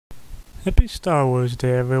Happy Star Wars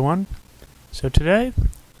Day, everyone. So today,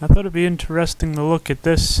 I thought it'd be interesting to look at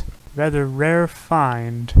this rather rare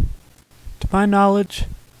find. To my knowledge,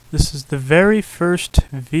 this is the very first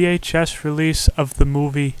VHS release of the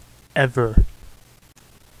movie ever.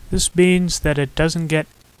 This means that it doesn't get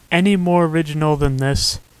any more original than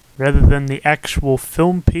this, rather than the actual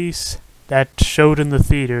film piece that showed in the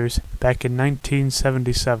theaters back in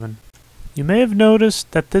 1977. You may have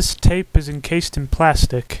noticed that this tape is encased in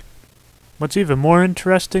plastic. What's even more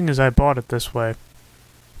interesting is I bought it this way.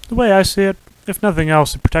 The way I see it, if nothing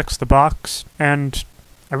else, it protects the box, and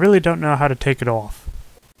I really don't know how to take it off.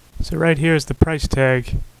 So right here is the price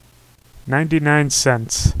tag, 99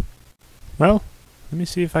 cents. Well, let me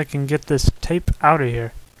see if I can get this tape out of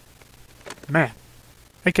here. Man,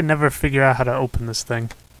 I can never figure out how to open this thing.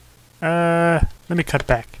 Let me cut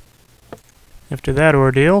back. After that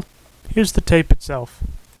ordeal, here's the tape itself.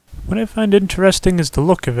 What I find interesting is the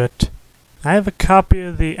look of it. I have a copy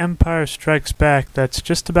of The Empire Strikes Back that's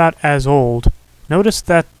just about as old. Notice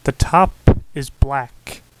that the top is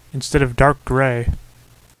black instead of dark gray.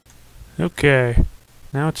 Okay,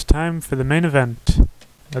 now it's time for the main event.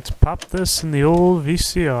 Let's pop this in the old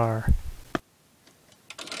VCR.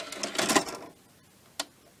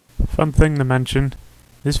 Fun thing to mention,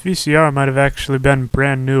 this VCR might have actually been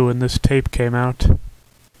brand new when this tape came out.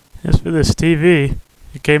 As for this TV,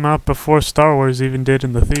 it came out before Star Wars even did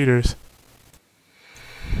in the theaters.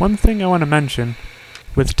 One thing I want to mention,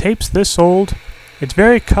 with tapes this old, it's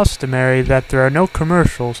very customary that there are no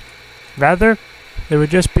commercials. Rather, there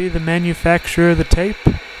would just be the manufacturer of the tape,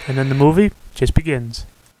 and then the movie just begins.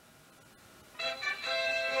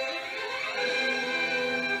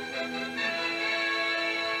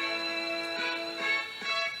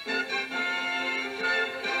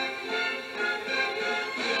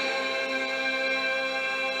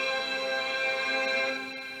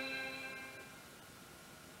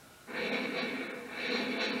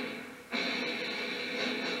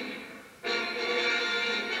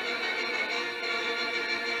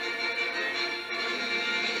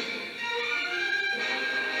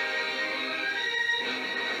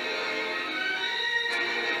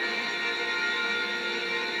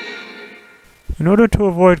 In order to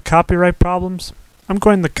avoid copyright problems, I'm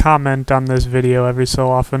going to comment on this video every so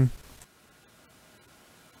often.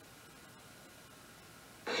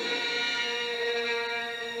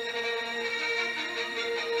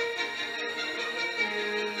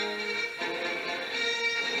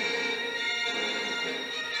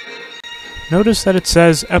 Notice that it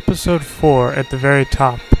says Episode 4 at the very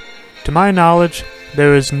top. To my knowledge,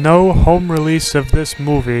 there is no home release of this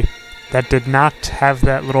movie that did not have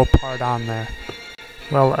that little part on there.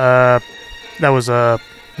 Well, that was a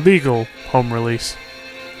legal home release.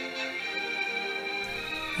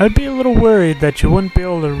 I'd be a little worried that you wouldn't be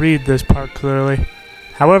able to read this part clearly.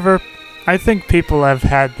 However, I think people have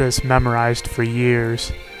had this memorized for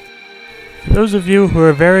years. For those of you who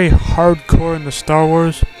are very hardcore in the Star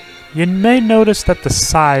Wars, you may notice that the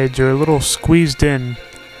sides are a little squeezed in.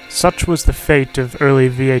 Such was the fate of early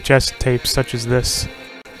VHS tapes such as this.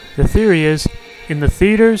 The theory is, in the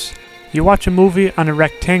theaters, you watch a movie on a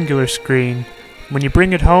rectangular screen. When you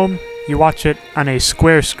bring it home, you watch it on a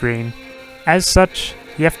square screen. As such,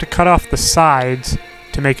 you have to cut off the sides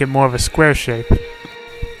to make it more of a square shape.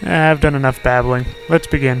 I've done enough babbling. Let's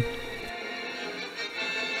begin.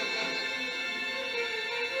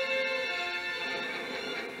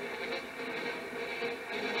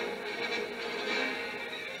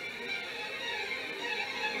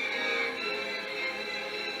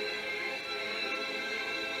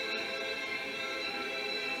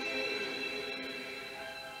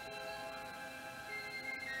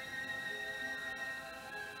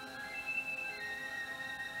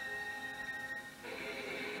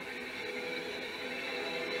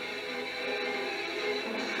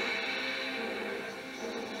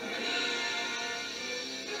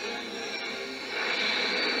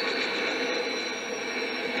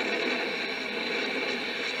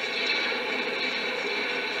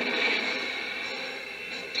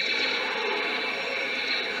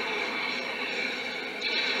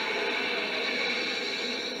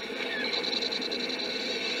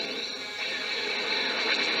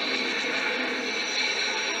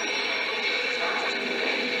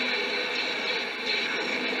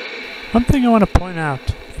 One thing I want to point out,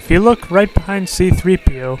 if you look right behind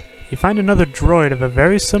C-3PO, you find another droid of a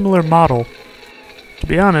very similar model. To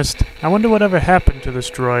be honest, I wonder whatever happened to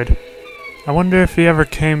this droid. I wonder if he ever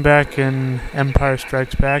came back in Empire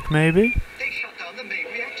Strikes Back, maybe? They shut down the main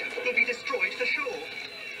reactor. We'll be destroyed for sure.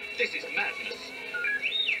 This is madness.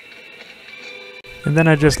 And then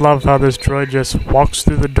I just love how this droid just walks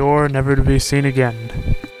through the door, never to be seen again.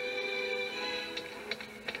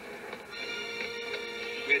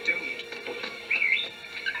 We're doomed.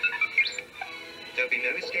 There'll be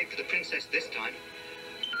no escape for the princess this time.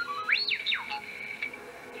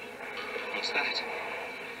 What's that?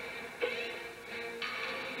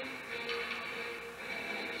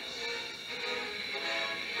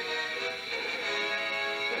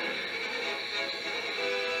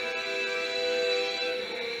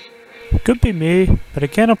 Could be me, but I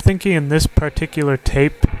can't help thinking in this particular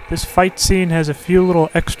tape, this fight scene has a few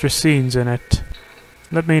little extra scenes in it.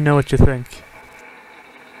 Let me know what you think.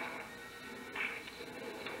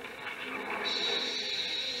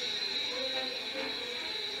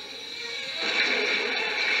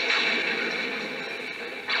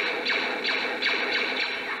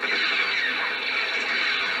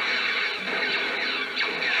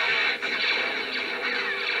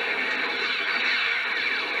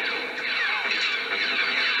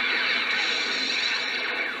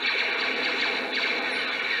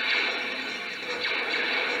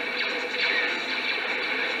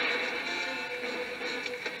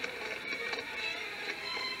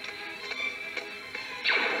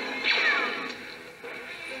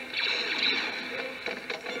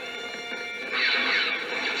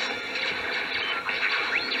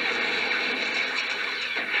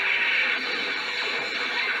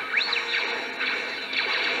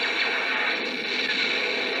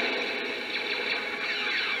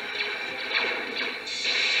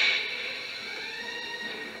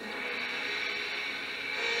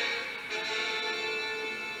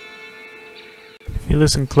 If you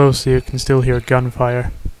listen closely, you can still hear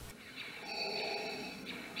gunfire.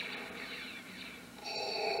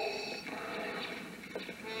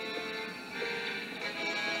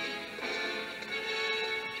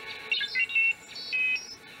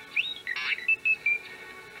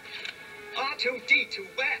 R2-D2,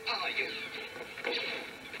 where are you?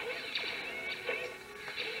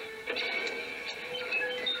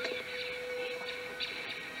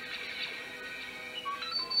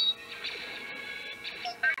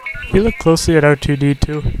 If you look closely at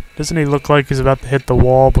R2-D2, doesn't he look like he's about to hit the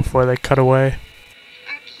wall before they cut away?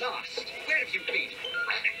 At last! Where have you been?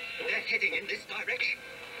 They're heading in this direction.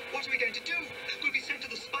 What are we going to do? We'll be sent to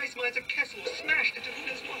the spice mines of Kessel or smashed into who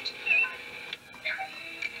knows what.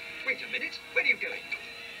 Wait a minute. Where are you going?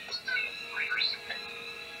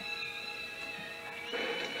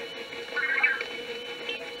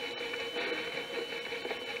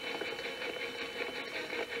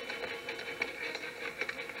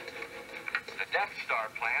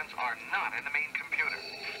 Plans are not in the main computer.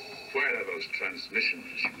 Where are those transmissions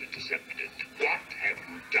you intercepted? What have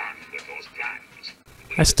you done with those plans?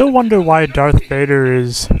 I still wonder why Darth Vader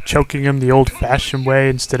is choking him the old-fashioned way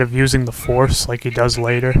instead of using the Force like he does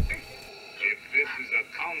later. If this is a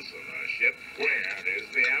consular ship, where is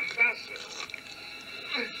the ambassador?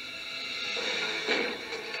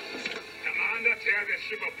 Commander, tear this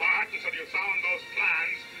ship apart until you found those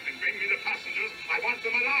plans and bring me the passengers. I want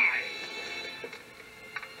them alive.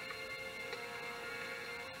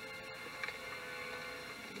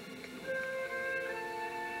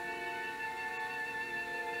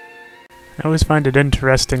 I always find it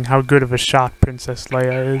interesting how good of a shot Princess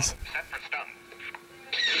Leia is. Set for stun.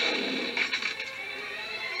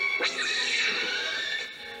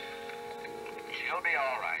 She'll be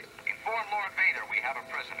all right. Inform Lord Vader we have a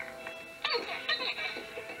prisoner.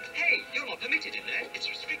 Hey, you're not permitted in there. It's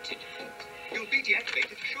restricted. You'll be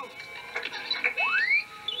deactivated for sure.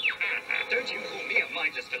 Don't you call me a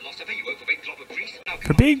mindless philosopher, you overweight glob of grease. Now,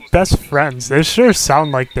 For being best friends, they sure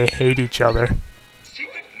sound like they hate each other.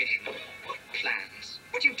 secret mission? What plans?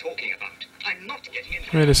 What are you talking about? I'm not getting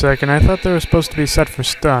into Wait a second, I thought they were supposed to be set for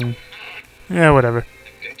stun. Yeah, whatever.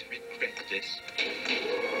 I'm going to regret this.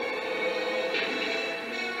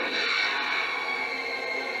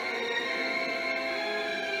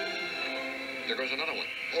 There goes another one.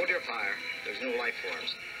 Hold your fire. There's no life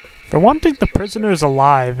forms. For wanting the prisoners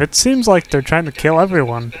alive, it seems like they're trying to kill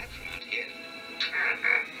everyone. Back from out here.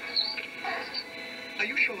 Are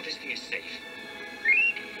you sure this thing is safe?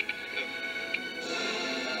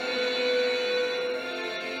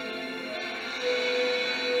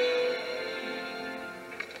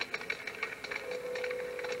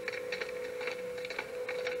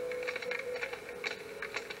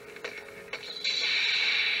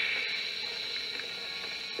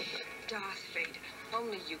 Darth Vader,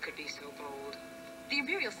 only you could be so bold. The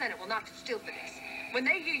Imperial Senate will not sit still for this. When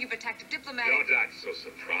they hear you've attacked a diplomatic... You're not so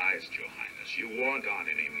surprised, Your Highness. You weren't on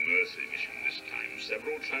any mercy mission this time.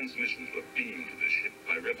 Several transmissions were beamed to the ship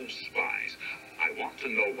by rebel spies. I want to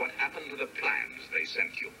know what happened to the plans they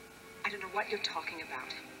sent you. I don't know what you're talking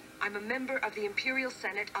about. I'm a member of the Imperial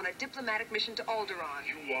Senate on a diplomatic mission to Alderaan.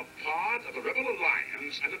 You are part of the Rebel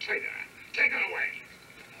Alliance and a traitor. Take her away.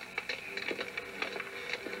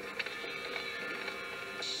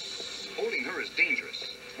 Holding her is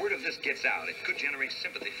dangerous. Word of this gets out, it could generate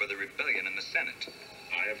sympathy for the rebellion in the Senate.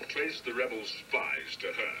 I have traced the rebel spies to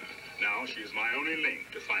her. Now she is my only link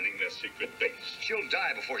to finding their secret base. She'll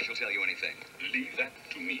die before she'll tell you anything. Leave that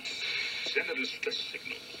to me. Send a distress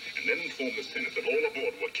signal, and then inform the Senate that all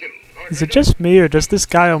aboard were killed. Is it just me, or does this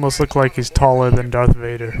guy almost look like he's taller than Darth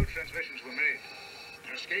Vader? No transmissions were made.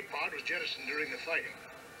 An escape pod was jettisoned during the fighting.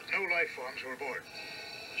 No life forms were aboard.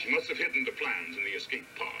 She must have hidden the plans in the escape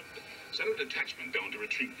pod. Send a detachment down to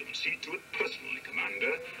retrieve them. See to it personally,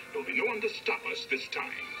 Commander. There'll be no one to stop us this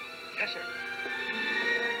time. Yes, sir.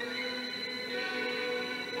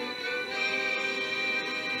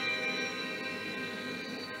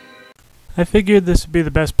 I figured this would be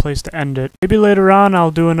the best place to end it. Maybe later on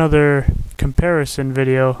I'll do another comparison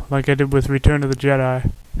video like I did with Return of the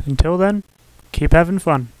Jedi. Until then, keep having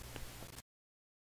fun.